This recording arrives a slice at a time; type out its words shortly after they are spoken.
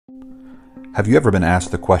Have you ever been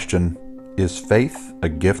asked the question, is faith a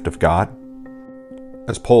gift of God?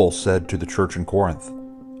 As Paul said to the church in Corinth,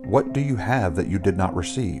 what do you have that you did not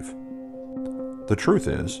receive? The truth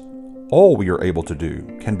is, all we are able to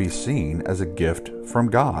do can be seen as a gift from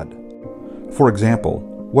God. For example,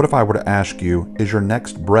 what if I were to ask you, is your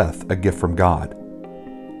next breath a gift from God?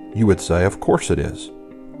 You would say, of course it is.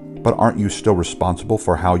 But aren't you still responsible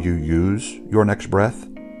for how you use your next breath,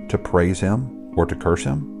 to praise Him or to curse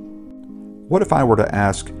Him? What if I were to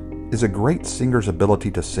ask, is a great singer's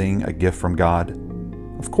ability to sing a gift from God?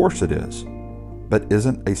 Of course it is. But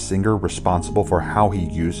isn't a singer responsible for how he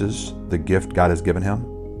uses the gift God has given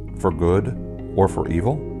him, for good or for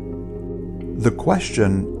evil? The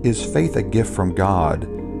question, is faith a gift from God,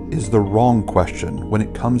 is the wrong question when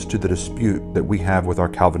it comes to the dispute that we have with our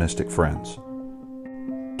Calvinistic friends.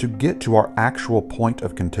 To get to our actual point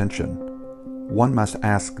of contention, one must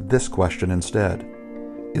ask this question instead.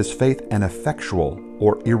 Is faith an effectual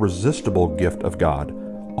or irresistible gift of God,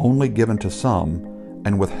 only given to some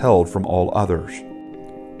and withheld from all others?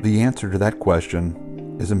 The answer to that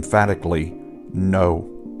question is emphatically no,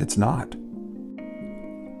 it's not.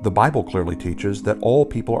 The Bible clearly teaches that all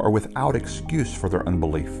people are without excuse for their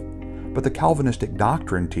unbelief, but the Calvinistic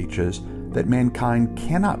doctrine teaches that mankind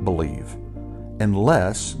cannot believe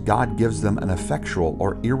unless God gives them an effectual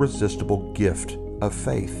or irresistible gift of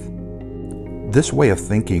faith. This way of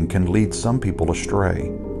thinking can lead some people astray.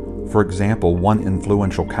 For example, one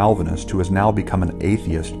influential Calvinist who has now become an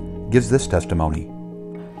atheist gives this testimony.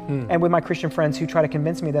 And with my Christian friends who try to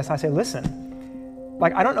convince me this, I say, listen,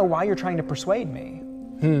 I don't know why you're trying to persuade me.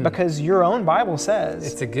 Because your own Bible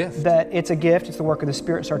says it's a gift. That it's a gift, it's the work of the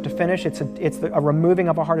Spirit start to finish, it's a removing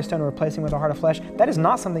of a heart of stone and replacing with a heart of flesh. That is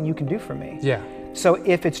not something you can do for me. Yeah. So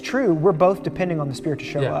if it's true, we're both depending on the Spirit to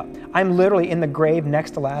show up. I'm literally in the grave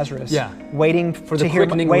next to Lazarus, waiting for to the hear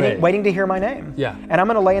waiting to hear my name. Yeah. And I'm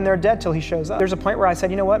going to lay in there dead till He shows up. There's a point where I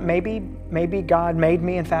said, you know what? Maybe God made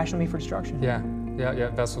me and fashioned me for destruction. Yeah,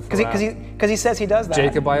 vessel for wrath. Because he says He does that.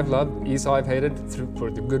 Jacob I have loved, Esau I've hated,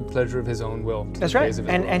 for the good pleasure of His own will. That's right.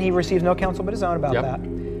 And He receives no counsel but His own about that.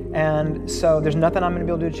 And so there's nothing I'm going to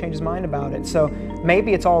be able to do to change His mind about it. So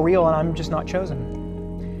maybe it's all real and I'm just not chosen.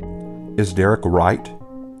 Is Derek right?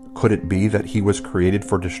 Could it be that he was created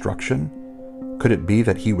for destruction? Could it be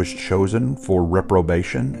that he was chosen for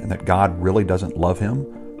reprobation and that God really doesn't love him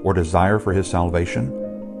or desire for his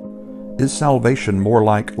salvation? Is salvation more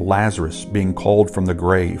like Lazarus being called from the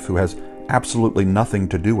grave, who has absolutely nothing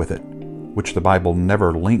to do with it, which the Bible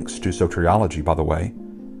never links to soteriology, by the way?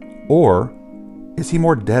 Or is he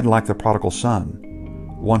more dead like the prodigal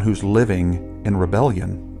son, one who's living in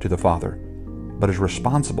rebellion to the Father, but is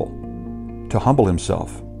responsible to humble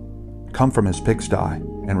himself, come from his pigsty,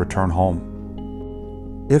 and return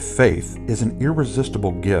home? If faith is an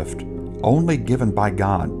irresistible gift only given by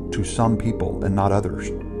God to some people and not others,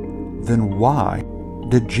 then why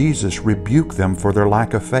did Jesus rebuke them for their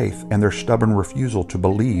lack of faith and their stubborn refusal to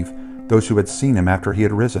believe those who had seen Him after He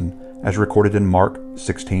had risen, as recorded in Mark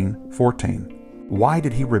 16:14? Why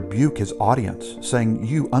did He rebuke His audience, saying,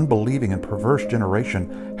 "You unbelieving and perverse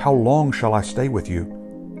generation, how long shall I stay with you?"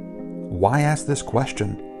 Why ask this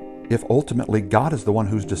question if ultimately God is the one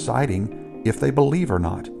who's deciding if they believe or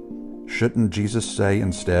not? Shouldn't Jesus say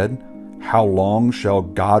instead, how long shall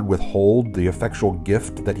God withhold the effectual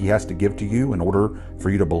gift that He has to give to you in order for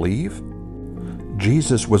you to believe?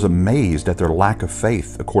 Jesus was amazed at their lack of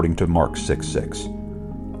faith, according to Mark 6:6.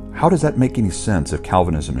 How does that make any sense if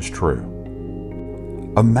Calvinism is true?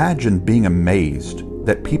 Imagine being amazed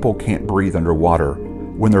that people can't breathe underwater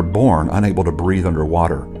when they're born unable to breathe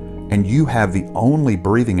underwater, and you have the only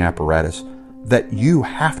breathing apparatus that you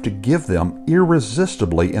have to give them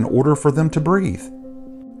irresistibly in order for them to breathe.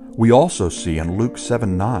 We also see in Luke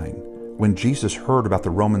 7:9, when Jesus heard about the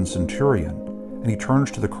Roman centurion, and He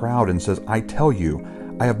turns to the crowd and says, "I tell you,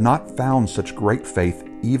 I have not found such great faith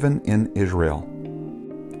even in Israel."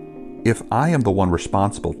 If I am the one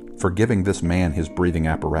responsible for giving this man his breathing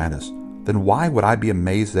apparatus, then why would I be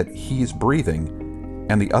amazed that he's breathing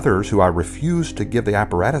and the others who I refuse to give the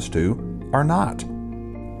apparatus to are not?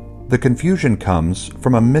 The confusion comes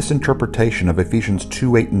from a misinterpretation of Ephesians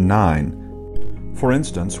 2:8 and 9. For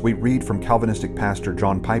instance, we read from Calvinistic pastor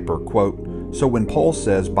John Piper, quote, "So when Paul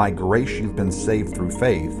says, 'By grace you've been saved through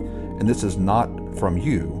faith,' and this is not from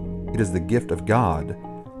you, it is the gift of God,"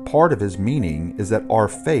 part of his meaning is that our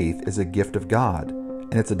faith is a gift of God,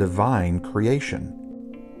 and it's a divine creation.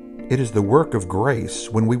 It is the work of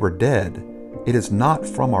grace when we were dead. It is not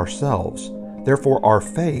from ourselves. Therefore, our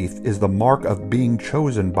faith is the mark of being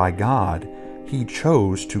chosen by God. He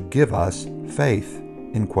chose to give us faith."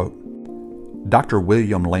 End quote. Dr.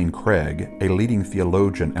 William Lane Craig, a leading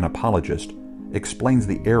theologian and apologist, explains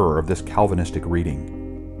the error of this Calvinistic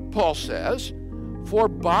reading. Paul says, "For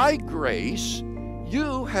by grace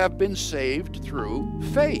you have been saved through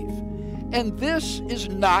faith, and this is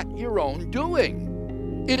not your own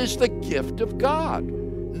doing. It is the gift of God,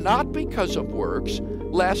 not because of works,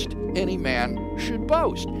 lest any man should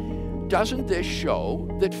boast." Doesn't this show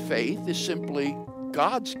that faith is simply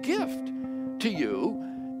God's gift to you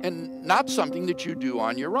and not something that you do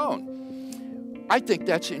on your own? I think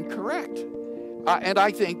that's incorrect, and I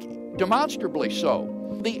think demonstrably so.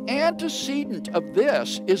 The antecedent of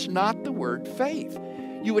this is not the word faith.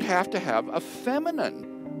 You would have to have a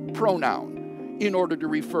feminine pronoun in order to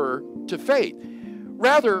refer to faith.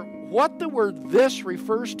 Rather, what the word "this"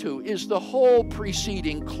 refers to is the whole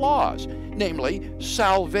preceding clause, namely,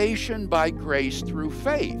 salvation by grace through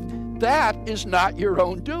faith. That is not your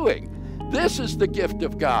own doing. This is the gift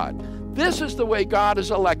of God. This is the way God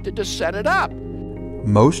has elected to set it up.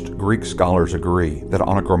 Most Greek scholars agree that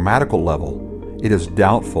on a grammatical level, it is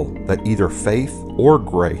doubtful that either faith or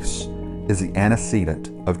grace is the antecedent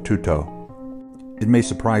of tuto. It may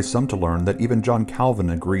surprise some to learn that even John Calvin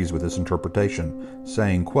agrees with this interpretation,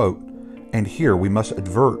 saying, quote, "And here we must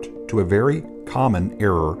advert to a very common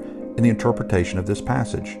error in the interpretation of this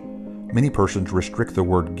passage. Many persons restrict the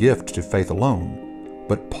word gift to faith alone,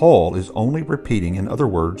 but Paul is only repeating, in other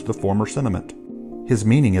words, the former sentiment. His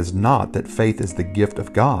meaning is not that faith is the gift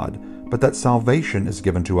of God, but that salvation is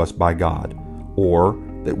given to us by God, or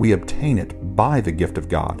that we obtain it by the gift of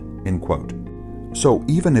God," end quote. So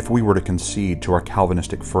even if we were to concede to our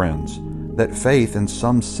Calvinistic friends that faith in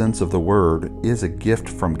some sense of the word is a gift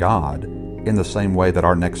from God, in the same way that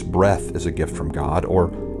our next breath is a gift from God,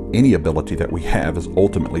 or any ability that we have is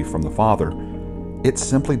ultimately from the Father, it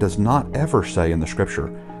simply does not ever say in the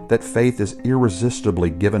Scripture that faith is irresistibly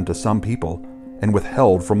given to some people and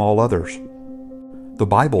withheld from all others. The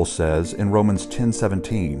Bible says in Romans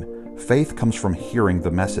 10:17, faith comes from hearing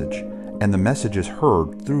the message, and the message is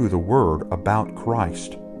heard through the word about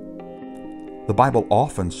Christ. The Bible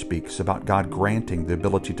often speaks about God granting the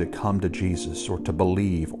ability to come to Jesus or to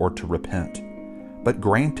believe or to repent. But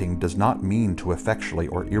granting does not mean to effectually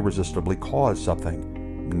or irresistibly cause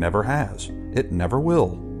something. Never has. It never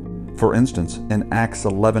will. For instance, in Acts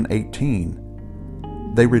 11:18,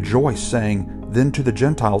 they rejoice, saying, "Then to the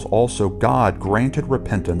Gentiles also God granted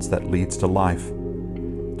repentance that leads to life."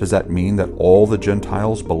 Does that mean that all the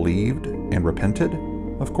Gentiles believed and repented?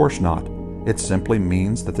 Of course not. It simply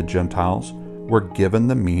means that the Gentiles were given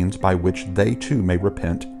the means by which they too may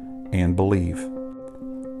repent and believe.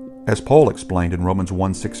 As Paul explained in Romans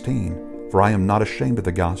 1:16, "For I am not ashamed of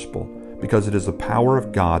the gospel, because it is the power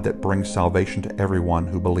of God that brings salvation to everyone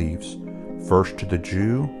who believes, first to the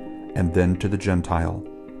Jew and then to the Gentile."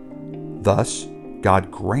 Thus,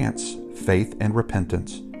 God grants faith and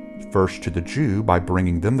repentance, first to the Jew by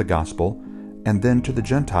bringing them the gospel, and then to the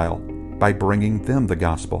Gentile by bringing them the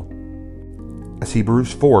gospel. As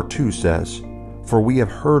Hebrews 4:2 says, "For we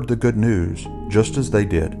have heard the good news, just as they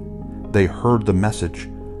did. They heard the message,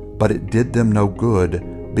 but it did them no good,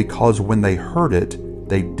 because when they heard it,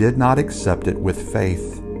 they did not accept it with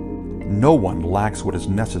faith." No one lacks what is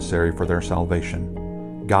necessary for their salvation.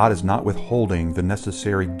 God is not withholding the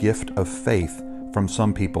necessary gift of faith from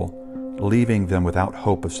some people, leaving them without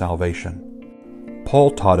hope of salvation.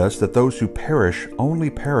 Paul taught us that those who perish only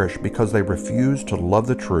perish because they refuse to love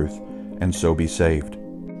the truth and so be saved.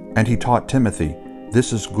 And he taught Timothy,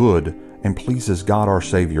 "This is good and pleases God our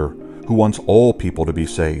Savior, who wants all people to be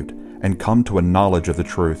saved and come to a knowledge of the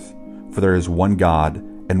truth. For there is one God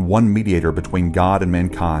and one mediator between God and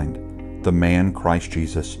mankind, the man Christ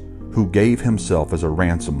Jesus, who gave himself as a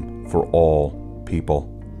ransom for all people."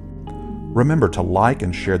 Remember to like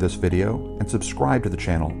and share this video and subscribe to the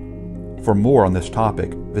channel. For more on this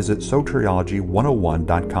topic, visit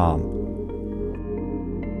Soteriology101.com.